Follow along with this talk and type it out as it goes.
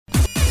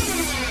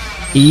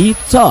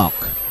E-Talk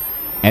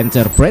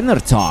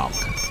Entrepreneur Talk.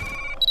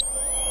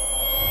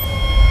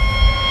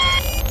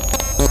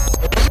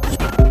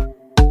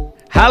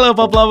 Halo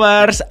Pop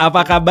Lovers,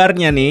 apa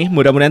kabarnya nih?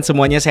 Mudah-mudahan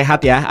semuanya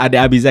sehat ya.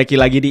 Ada Abi Zaki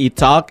lagi di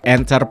E-Talk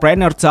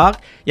Entrepreneur Talk,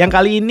 yang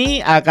kali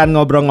ini akan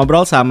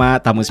ngobrol-ngobrol sama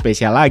tamu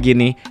spesial lagi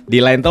nih. Di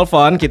line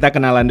telepon kita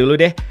kenalan dulu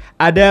deh.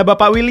 Ada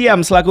Bapak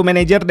William selaku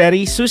manajer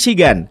dari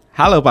Sushigan.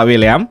 Halo Pak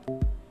William.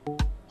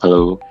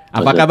 Halo.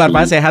 Apa kabar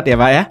Pak? Sehat ya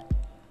Pak ya?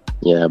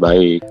 Ya,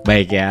 baik.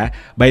 Baik ya.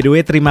 By the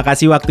way, terima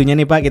kasih waktunya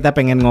nih Pak. Kita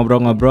pengen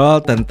ngobrol-ngobrol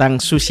tentang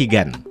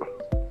Sushigan.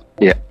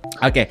 Ya.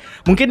 Oke,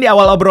 mungkin di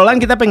awal obrolan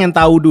kita pengen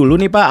tahu dulu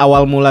nih Pak,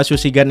 awal mula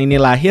Sushigan ini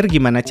lahir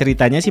gimana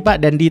ceritanya sih Pak,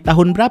 dan di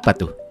tahun berapa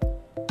tuh?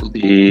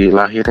 Di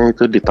lahirnya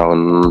itu di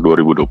tahun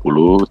 2020,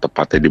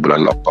 tepatnya di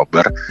bulan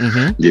Oktober.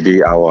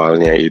 Jadi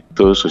awalnya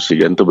itu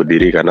Sushigan tuh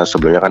berdiri karena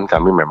sebelumnya kan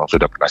kami memang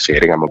sudah pernah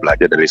sharing sama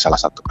belajar dari salah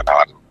satu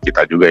kenalan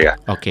kita juga ya.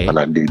 Oke.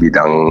 Karena di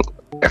bidang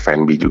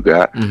F&B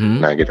juga.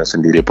 Nah, kita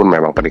sendiri pun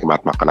memang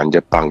penikmat makanan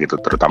Jepang gitu,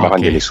 terutama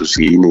kan jenis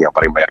sushi ini yang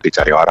paling banyak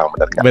dicari orang,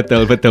 benar kan?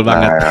 Betul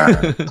banget.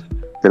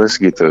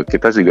 Terus gitu,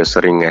 kita juga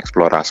sering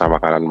eksplor rasa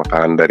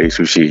makanan-makanan dari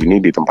sushi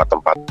ini di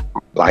tempat-tempat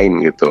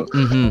lain gitu.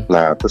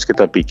 Nah, terus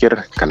kita pikir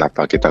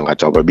kenapa kita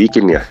nggak coba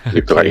bikin ya,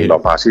 gitu kan,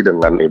 inovasi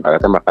dengan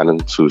ibaratnya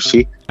makanan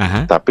sushi,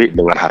 tapi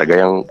dengan harga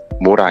yang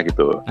murah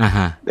gitu.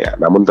 Ya,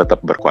 namun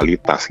tetap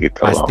berkualitas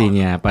gitu.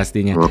 Pastinya.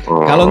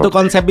 Kalau untuk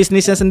konsep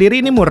bisnisnya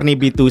sendiri ini murni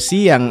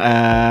B2C yang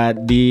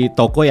di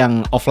toko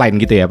yang offline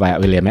gitu ya Pak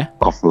William ya?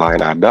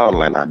 Offline ada,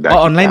 online ada.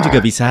 Oh, online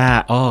juga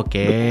bisa.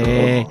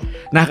 Oke.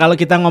 Nah, kalau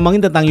kita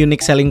ngomongin tentang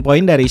unique selling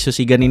point dari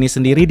Sushigan ini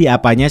sendiri, di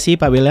apanya sih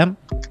Pak William?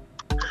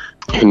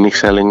 Unique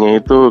sellingnya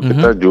itu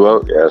kita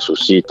jual ya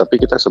sushi, tapi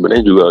kita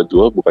sebenarnya juga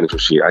jual bukan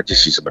sushi aja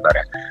sih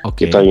sebenarnya.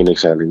 Kita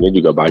unique sellingnya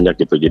juga banyak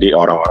gitu, jadi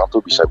orang-orang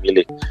tuh bisa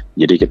milih.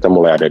 Jadi kita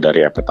mulai ada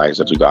dari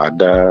appetizer juga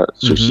ada,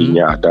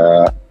 sushinya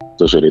ada,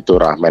 terus itu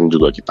ramen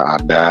juga kita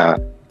ada,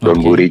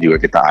 donburi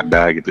juga kita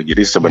ada gitu.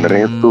 Jadi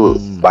sebenarnya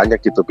tuh banyak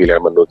gitu pilihan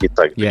menu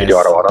kita gitu. Jadi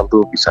orang-orang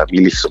tuh bisa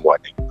milih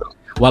semuanya gitu.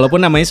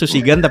 Walaupun namanya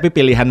Sushigan tapi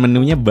pilihan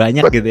menunya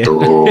banyak. Betul, gitu ya.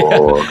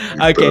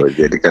 Betul.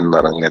 Jadi kan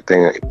orang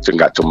lihatnya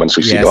nggak cuma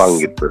sushi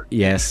doang gitu.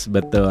 Yes,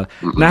 betul.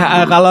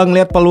 Nah, kalau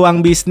ngelihat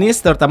peluang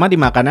bisnis terutama di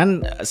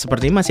makanan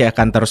seperti masih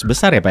akan terus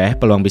besar ya Pak ya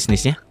peluang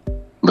bisnisnya?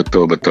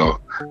 Betul.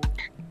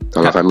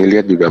 Kalau kami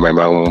lihat juga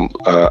memang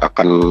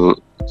akan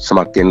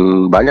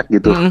semakin banyak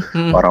gitu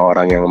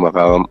orang-orang yang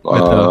bakal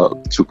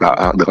suka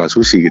dengan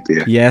sushi gitu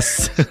ya.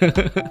 Yes.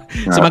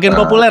 Semakin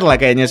populer lah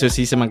kayaknya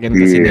sushi semakin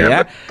kesini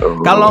ya.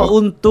 Betul. Kalau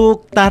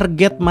untuk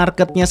target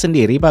marketnya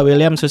sendiri Pak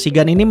William,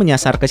 Sushigan ini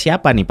menyasar ke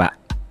siapa nih Pak?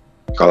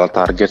 Kalau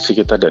target sih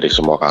kita dari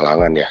semua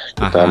kalangan ya.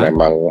 Kita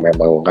memang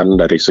kan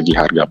dari segi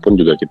harga pun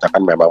juga kita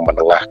kan memang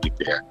menengah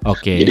gitu ya.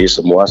 Jadi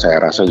semua saya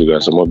rasa juga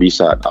semua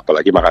bisa.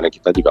 Apalagi makanan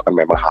kita juga kan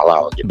memang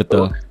halal gitu.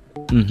 Betul.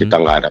 Kita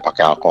nggak ada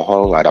pakai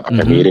alkohol, nggak ada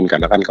pakai mirin,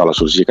 karena kan kalau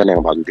sushi kan yang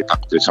paling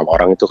ditakutin sama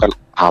orang itu kan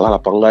halal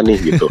apa enggak nih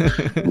gitu.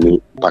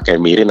 Pakai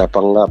mirin apa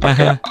enggak,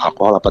 pakai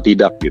alkohol apa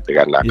tidak gitu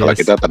kan. Nah, kalau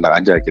kita tenang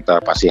aja, kita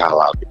pasti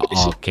halal gitu.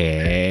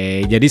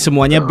 Jadi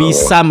semuanya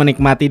bisa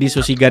menikmati di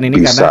Sushigan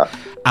ini bisa.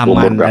 Karena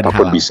aman dan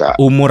halal. Bisa.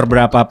 Umur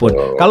berapapun.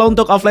 Kalau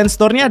untuk offline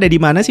store-nya ada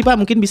di mana sih Pak?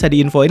 Mungkin bisa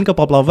diinfoin ke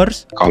Pop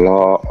Lovers.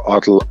 Kalau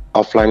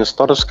offline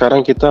store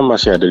sekarang kita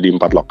masih ada di 4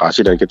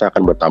 lokasi dan kita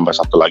akan bertambah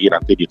satu lagi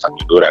nanti di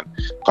Tanjung Duren.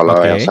 Kalau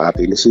yang saat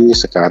ini sih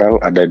sekarang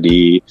ada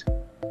di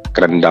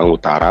Kerendang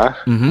Utara,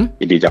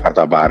 di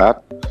Jakarta Barat,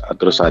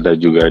 terus ada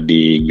juga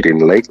di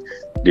Green Lake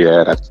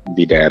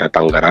di daerah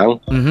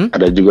Tangerang,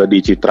 ada juga di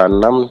Citra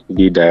 6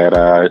 di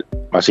daerah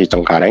masih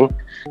Cengkareng,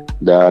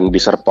 dan di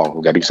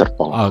Gading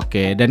Serpong.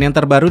 Dan yang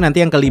terbaru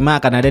nanti yang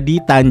kelima akan ada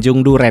di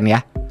Tanjung Duren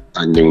ya.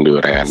 Tanjung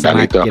Duren,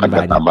 dan itu akan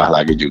bertambah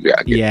lagi juga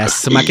gitu.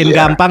 Yes, semakin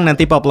gampang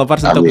nanti Pop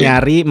Lovers untuk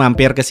nyari,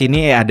 mampir ke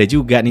sini ada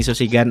juga nih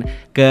Sushigan,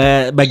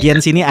 ke bagian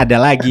sini ada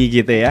lagi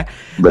gitu ya.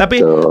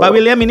 Tapi Pak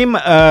William ini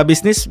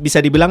bisnis bisa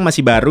dibilang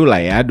masih baru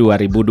lah ya,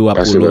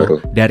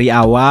 2020. Dari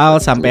awal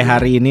sampai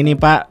hari ini nih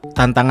Pak,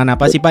 tantangan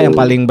apa sih Pak yang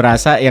paling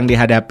berasa yang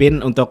dihadapin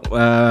untuk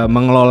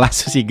mengelola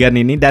Sushigan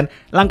ini, dan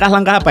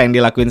langkah-langkah apa yang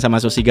dilakuin sama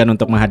Sushigan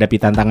untuk menghadapi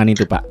tantangan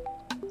itu Pak?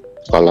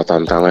 Kalau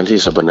tantangan sih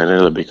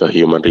sebenarnya lebih ke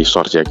human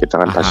resource ya. Kita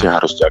kan pasti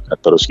harus jaga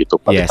terus gitu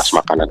kualitas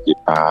makanan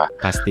kita.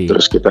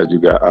 Terus kita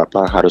juga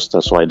harus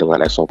sesuai dengan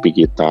SOP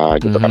kita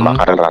gitu kan.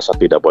 Makanan rasa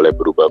tidak boleh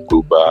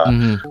berubah-ubah,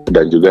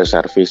 dan juga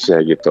servis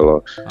ya gitu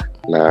loh.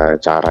 Nah,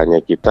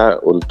 caranya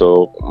kita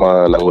untuk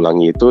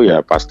menanggulangi itu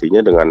ya pastinya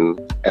dengan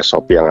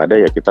SOP yang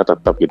ada ya, kita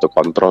tetap gitu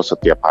kontrol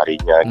setiap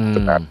harinya gitu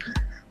kan.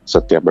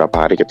 Setiap berapa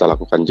hari kita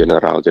lakukan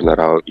general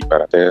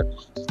ibaratnya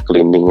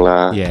cleaning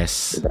lah,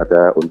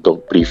 ibaratnya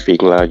untuk briefing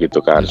lah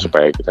gitu kan,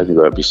 supaya kita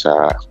juga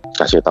bisa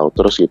kasih tahu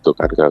terus gitu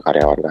kan ke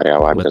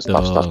karyawan-karyawan dan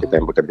staff-staff kita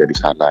yang bekerja di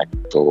sana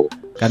gitu.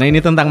 Karena ini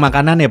tentang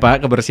makanan ya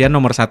Pak, kebersihan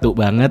nomor 1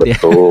 banget.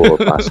 Betul,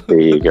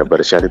 pasti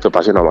kebersihan itu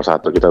pasti nomor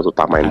 1, kita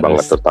utamain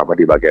banget, terutama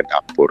di bagian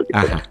dapur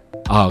gitu.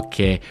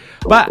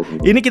 Pak,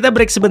 ini kita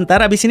break sebentar,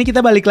 abis ini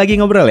kita balik lagi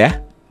ngobrol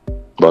ya.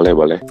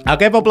 Boleh.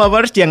 Oke, Pop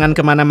Lovers, jangan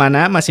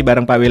kemana-mana, masih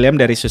bareng Pak William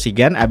dari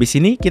Sushigan. Abis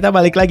ini kita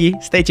balik lagi,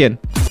 stay tune.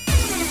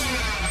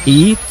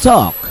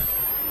 E-Talk,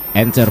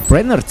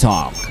 Entrepreneur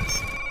Talk.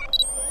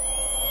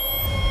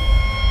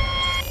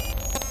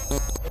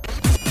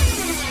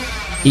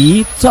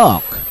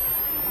 E-Talk,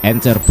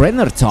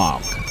 Entrepreneur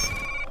Talk.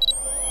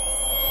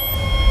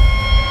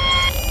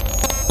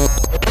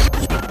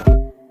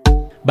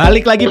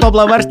 Balik lagi Pop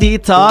Lovers di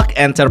E-Talk,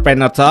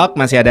 Entrepreneur Talk.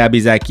 Masih ada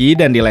Abizaki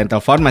dan di line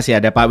telepon masih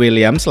ada Pak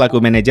William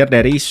selaku manajer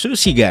dari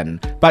Susigan.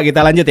 Pak,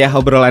 kita lanjut ya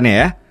obrolannya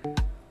ya.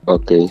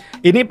 Oke.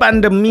 Ini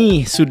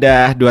pandemi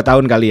sudah 2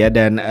 tahun kali ya,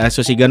 dan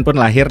Susigan pun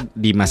lahir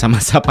di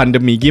masa-masa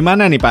pandemi.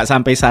 Gimana nih Pak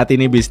sampai saat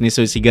ini bisnis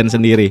Susigan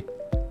sendiri?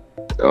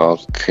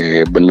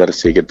 Oke, bener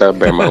sih, kita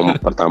memang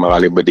pertama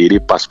kali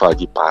berdiri pas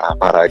lagi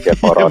parah-parahnya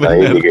corona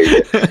ini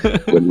kayaknya.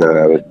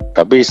 Bener.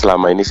 Tapi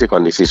selama ini sih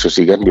kondisi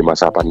Susigan di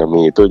masa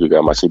pandemi itu juga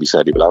masih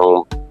bisa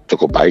dibilang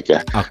cukup baik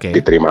ya,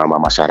 diterima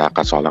sama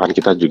masyarakat. Soalnya kan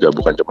kita juga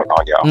bukan cuma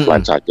hanya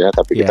offline saja,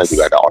 tapi kita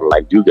juga ada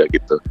online juga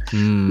gitu.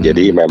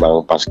 Jadi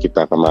memang pas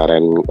kita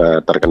kemarin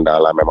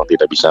terkendala memang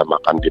tidak bisa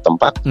makan di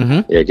tempat,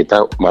 ya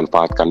kita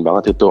manfaatkan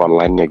banget itu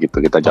online-nya gitu.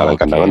 Kita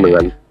jalankan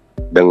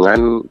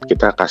dengan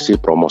kita kasih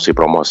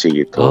promosi-promosi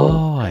gitu.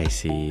 Oh, I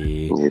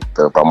see.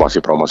 Gitu,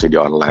 promosi-promosi di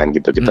online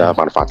gitu. Kita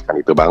manfaatkan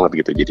itu banget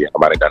gitu. Jadi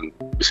kemarin dan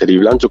bisa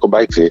dibilang cukup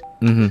baik sih.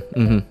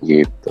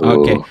 Gitu.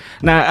 Oke.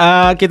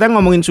 Nah, kita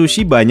ngomongin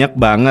sushi banyak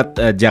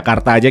banget.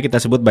 Jakarta aja kita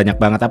sebut banyak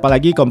banget.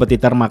 Apalagi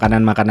kompetitor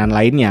makanan-makanan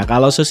lainnya.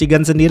 Kalau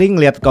Susigan sendiri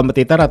ngelihat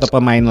kompetitor atau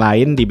pemain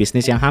lain di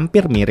bisnis yang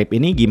hampir mirip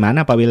ini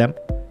gimana Pak William?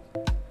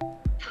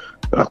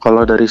 Nah,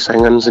 kalau dari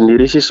saingan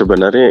sendiri sih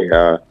sebenarnya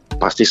ya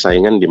pasti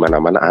saingan di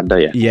mana-mana ada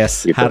ya.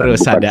 Yes, gitu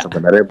harus kan. ada.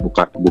 Sebenarnya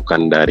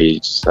bukan dari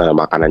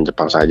makanan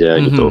Jepang saja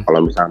gitu.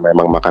 Kalau misalnya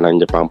memang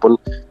makanan Jepang pun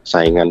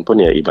saingan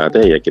pun ya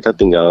ibaratnya ya kita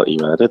tinggal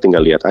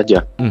lihat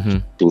aja.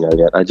 Tinggal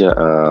lihat aja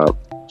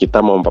kita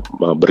mau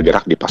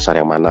bergerak di pasar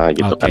yang mana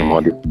gitu kan,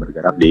 mau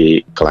bergerak di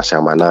kelas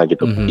yang mana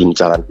gitu.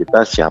 Incaran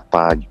kita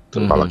siapa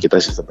gitu. Kalau kita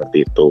sih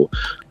seperti itu.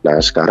 Nah,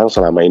 sekarang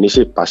selama ini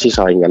sih pasti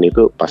saingan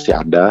itu pasti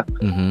ada.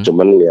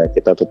 Cuman ya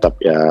kita tetap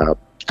ya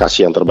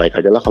kasih yang terbaik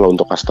aja lah kalau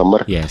untuk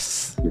customer.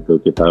 Yes.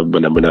 Gitu, kita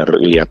benar-benar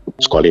lihat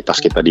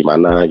kualitas kita di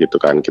mana gitu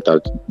kan, kita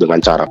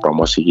dengan cara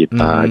promosi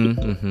kita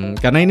gitu.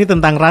 Karena ini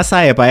tentang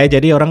rasa ya Pak ya,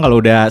 jadi orang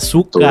kalau udah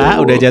suka,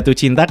 udah jatuh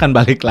cinta kan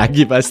balik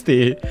lagi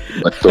pasti.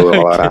 Betul,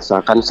 kalau rasa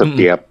kan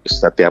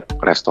setiap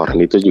restoran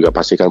itu juga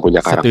pasti kan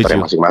punya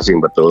karakternya masing-masing,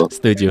 betul.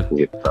 Setuju.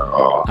 Gitu.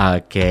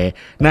 Oke.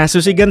 Nah,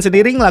 Susigan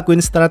sendiri ngelakuin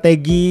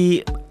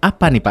strategi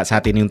apa nih Pak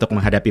saat ini untuk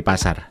menghadapi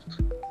pasar?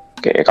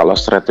 Oke, kalau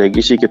strategi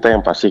sih kita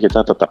yang pasti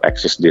kita tetap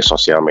eksis di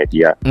sosial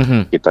media.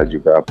 Kita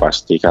juga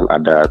pasti kan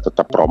ada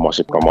tetap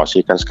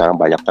promosi-promosi, kan sekarang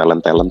banyak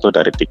talent-talent tuh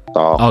dari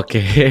TikTok,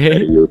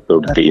 dari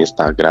YouTube, dari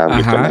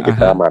Instagram gitu. Nah,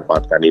 kita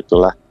manfaatkan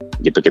itulah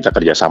gitu, kita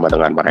kerjasama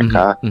dengan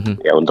mereka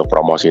ya untuk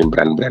promosiin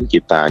brand-brand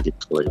kita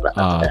gitu.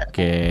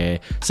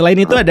 Selain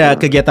itu ada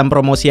kegiatan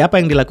promosi apa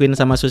yang dilakuin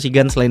sama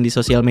Susigan selain di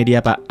sosial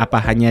media Pak?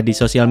 Apa hanya di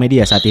sosial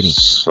media saat ini?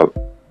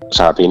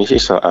 Saat ini sih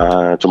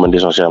cuma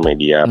di sosial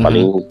media,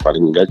 paling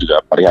enggak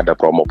juga paling ada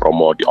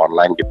promo-promo di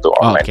online gitu,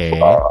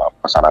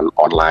 pesanan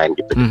online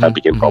gitu, kita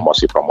bikin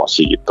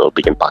promosi-promosi gitu,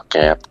 bikin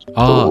paket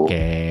gitu.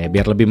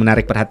 Biar lebih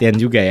menarik perhatian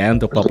juga ya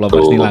untuk Pop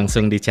Lovers ini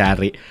langsung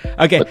dicari.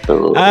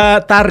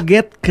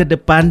 Target ke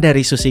depan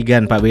dari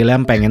Susigan Pak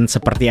William, pengen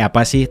seperti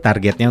apa sih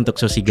targetnya untuk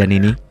Susigan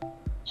ini?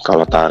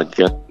 Kalau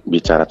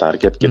bicara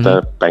target,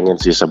 kita pengen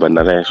sih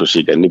sebenarnya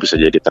Susigan ini bisa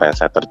jadi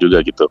trendsetter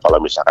juga gitu. Kalau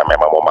misalkan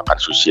memang mau makan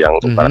sushi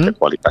yang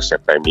kualitasnya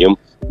premium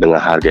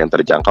dengan harga yang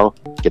terjangkau,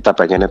 kita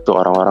pengennya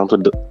tuh orang-orang tuh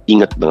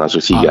inget dengan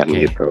Susigan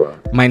gitu.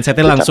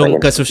 Mindsetnya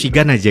langsung ke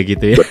Susigan aja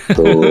gitu ya.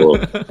 Betul.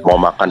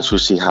 Mau makan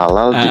sushi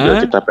halal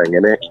juga kita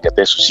pengennya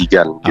ingetnya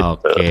Susigan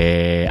gitu.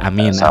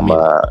 Amin.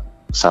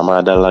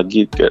 Sama ada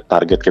lagi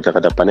target kita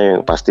ke depannya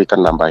yang pasti kan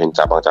nambahin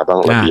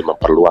cabang-cabang, lebih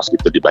memperluas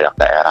gitu di banyak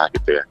daerah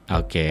gitu ya.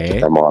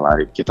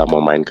 Kita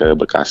mau main ke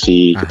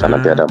Bekasi, kita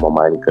nanti ada mau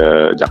main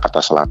ke Jakarta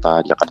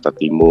Selatan, Jakarta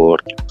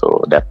Timur gitu,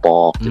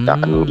 Depok, kita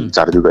akan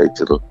incar juga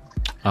itu tuh.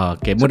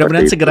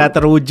 Mudah-mudahan segera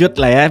terwujud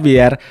lah ya,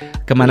 biar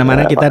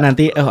kemana-mana kita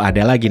nanti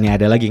ada lagi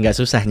nggak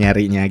susah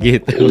nyarinya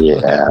gitu.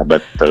 Iya,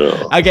 betul.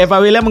 Pak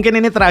William,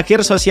 mungkin ini terakhir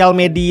sosial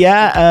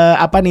media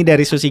apa nih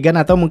dari Susigan,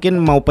 atau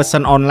mungkin mau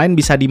pesan online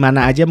bisa di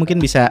mana aja,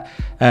 mungkin bisa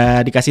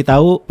dikasih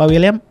tahu Pak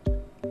William?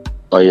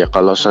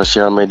 Kalau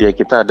sosial media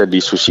kita ada di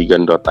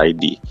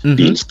susigan.id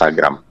di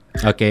Instagram.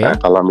 Nah,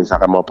 kalau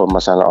misalkan mau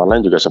pemesanan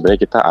online juga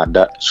sebenarnya kita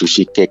ada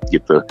sushi cake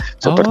gitu,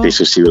 seperti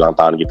sushi ulang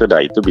tahun gitu. Nah,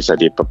 itu bisa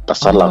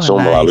dipesan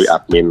langsung melalui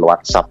admin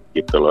WhatsApp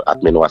gitu loh.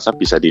 Admin WhatsApp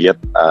bisa dilihat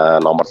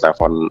nomor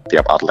telepon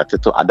tiap outlet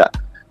itu ada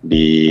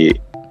di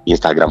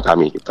Instagram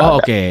kami gitu.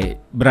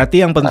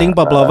 Berarti yang penting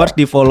Pop Lovers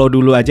di follow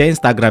dulu aja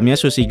Instagramnya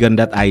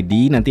susigan.id,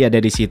 nanti ada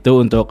di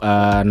situ untuk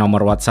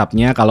nomor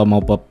WhatsAppnya kalau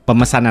mau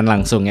pemesanan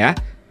langsung ya.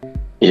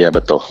 Iya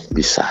betul,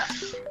 bisa.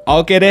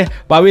 Oke deh,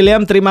 Pak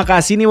William, terima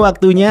kasih nih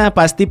waktunya.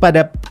 Pasti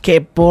pada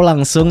kepo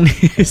langsung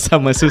nih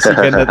sama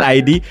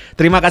susigan.id.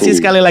 Terima kasih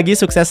sekali lagi,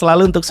 sukses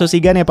selalu untuk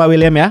Susigan ya Pak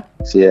William ya.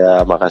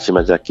 Siap, makasih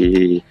Mas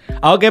Zaki.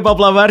 Oke Pop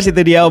Lovers,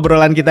 itu dia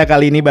obrolan kita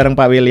kali ini bareng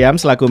Pak William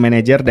selaku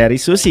manajer dari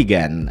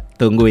Susigan.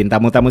 Tungguin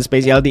tamu-tamu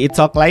spesial di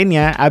E-Talk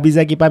lainnya. Abi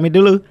Zaki pamit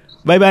dulu.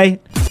 Bye-bye.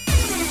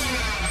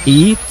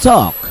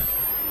 E-Talk,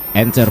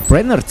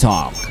 Entrepreneur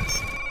Talk.